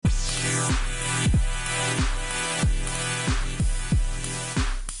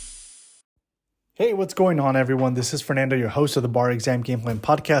Hey, what's going on, everyone? This is Fernando, your host of the Bar Exam Game Plan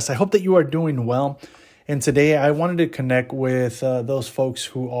Podcast. I hope that you are doing well. And today I wanted to connect with those folks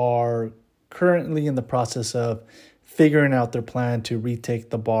who are currently in the process of figuring out their plan to retake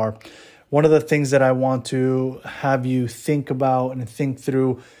the bar. One of the things that I want to have you think about and think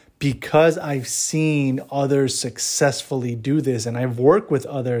through, because I've seen others successfully do this and I've worked with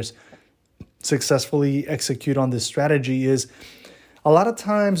others successfully execute on this strategy, is a lot of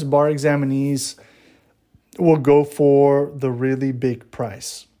times bar examinees will go for the really big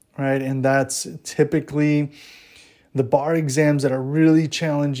price, right? And that's typically the bar exams that are really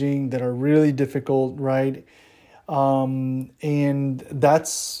challenging, that are really difficult, right? And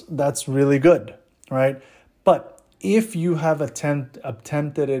that's really good, right? But if you have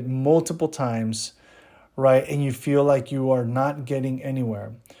attempted it multiple times, right, and you feel like you are not getting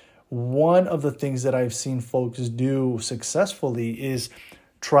anywhere, one of the things that I've seen folks do successfully is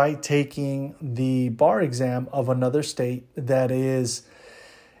try taking the bar exam of another state that is,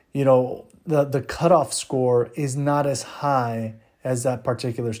 the cutoff score is not as high as that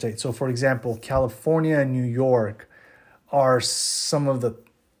particular state. So for example, California and New York are some of the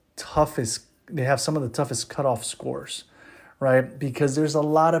toughest, they have some of the toughest cutoff scores, right? Because there's a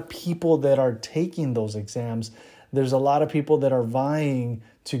lot of people that are taking those exams. There's a lot of people that are vying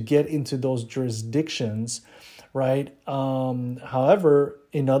to get into those jurisdictions, right? However,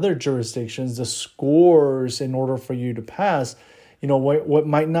 in other jurisdictions, the scores in order for you to pass, what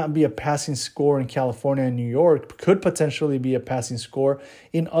might not be a passing score in California and New York could potentially be a passing score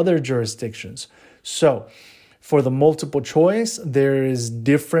in other jurisdictions. So for the multiple choice, there is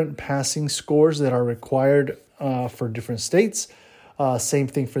different passing scores that are required for different states. Same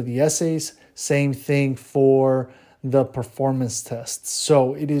thing for the essays, same thing for the performance tests.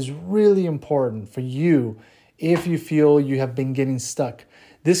 So it is really important for you, if you feel you have been getting stuck,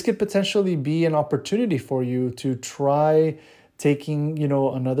 this could potentially be an opportunity for you to try taking,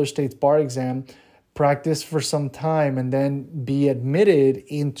 another state's bar exam, practice for some time, and then be admitted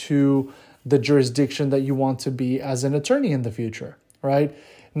into the jurisdiction that you want to be as an attorney in the future, right?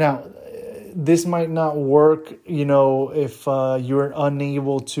 Now, this might not work, if you're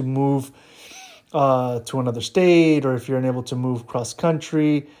unable to move to another state, or if you're unable to move cross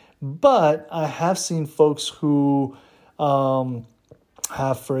country. But I have seen folks who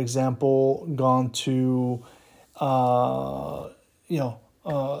have, for example, gone to a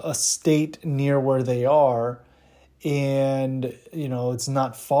state near where they are, and it's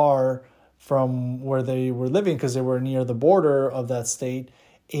not far from where they were living because they were near the border of that state,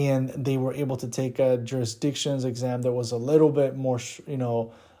 and they were able to take a jurisdictions exam that was a little bit more,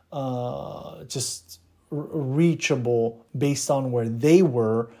 just reachable based on where they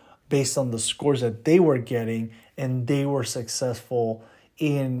were, based on the scores that they were getting, and they were successful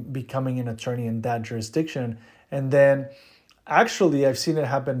in becoming an attorney in that jurisdiction. And then actually I've seen it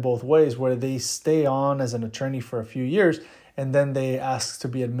happen both ways, where they stay on as an attorney for a few years and then they ask to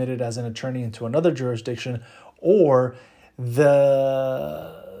be admitted as an attorney into another jurisdiction, or they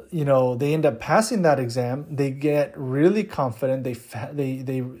end up passing that exam. They get really confident. They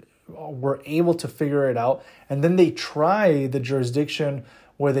were able to figure it out, and then they try the jurisdiction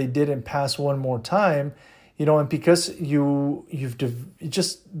where they didn't pass one more time, and because you've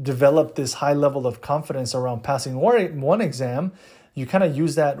just developed this high level of confidence around passing one exam, you kind of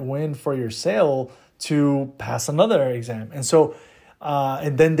use that win for your sail to pass another exam. And so,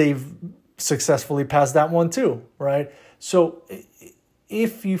 and then they've successfully passed that one too, right? So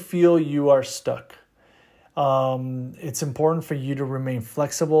if you feel you are stuck, it's important for you to remain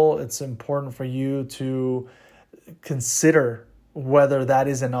flexible. It's important for you to consider whether that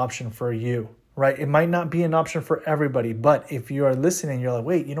is an option for you, right? It might not be an option for everybody, but if you are listening, you're like,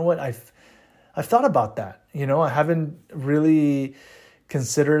 wait, you know what? I've thought about that. I haven't really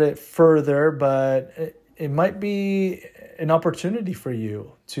considered it further, but it might be an opportunity for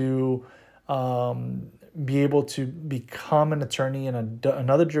you to be able to become an attorney in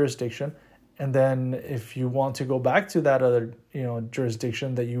another jurisdiction. And then if you want to go back to that other,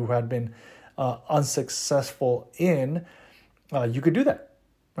 jurisdiction that you had been unsuccessful in, you could do that,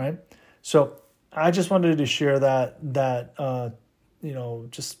 right? So I just wanted to share that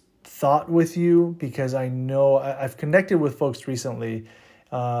just thought with you, because I know I've connected with folks recently,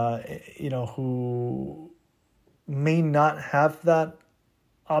 who may not have that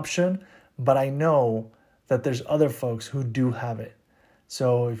option, but I know that there's other folks who do have it.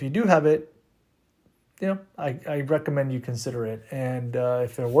 So if you do have it, I recommend you consider it. And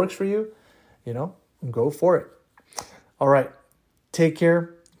if it works for you, go for it. All right. Take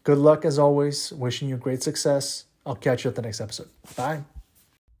care. Good luck as always. Wishing you great success. I'll catch you at the next episode. Bye.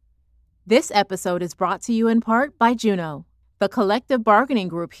 This episode is brought to you in part by Juno, the collective bargaining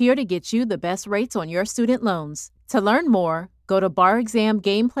group here to get you the best rates on your student loans. To learn more, go to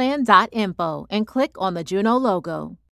barexamgameplan.info and click on the Juno logo.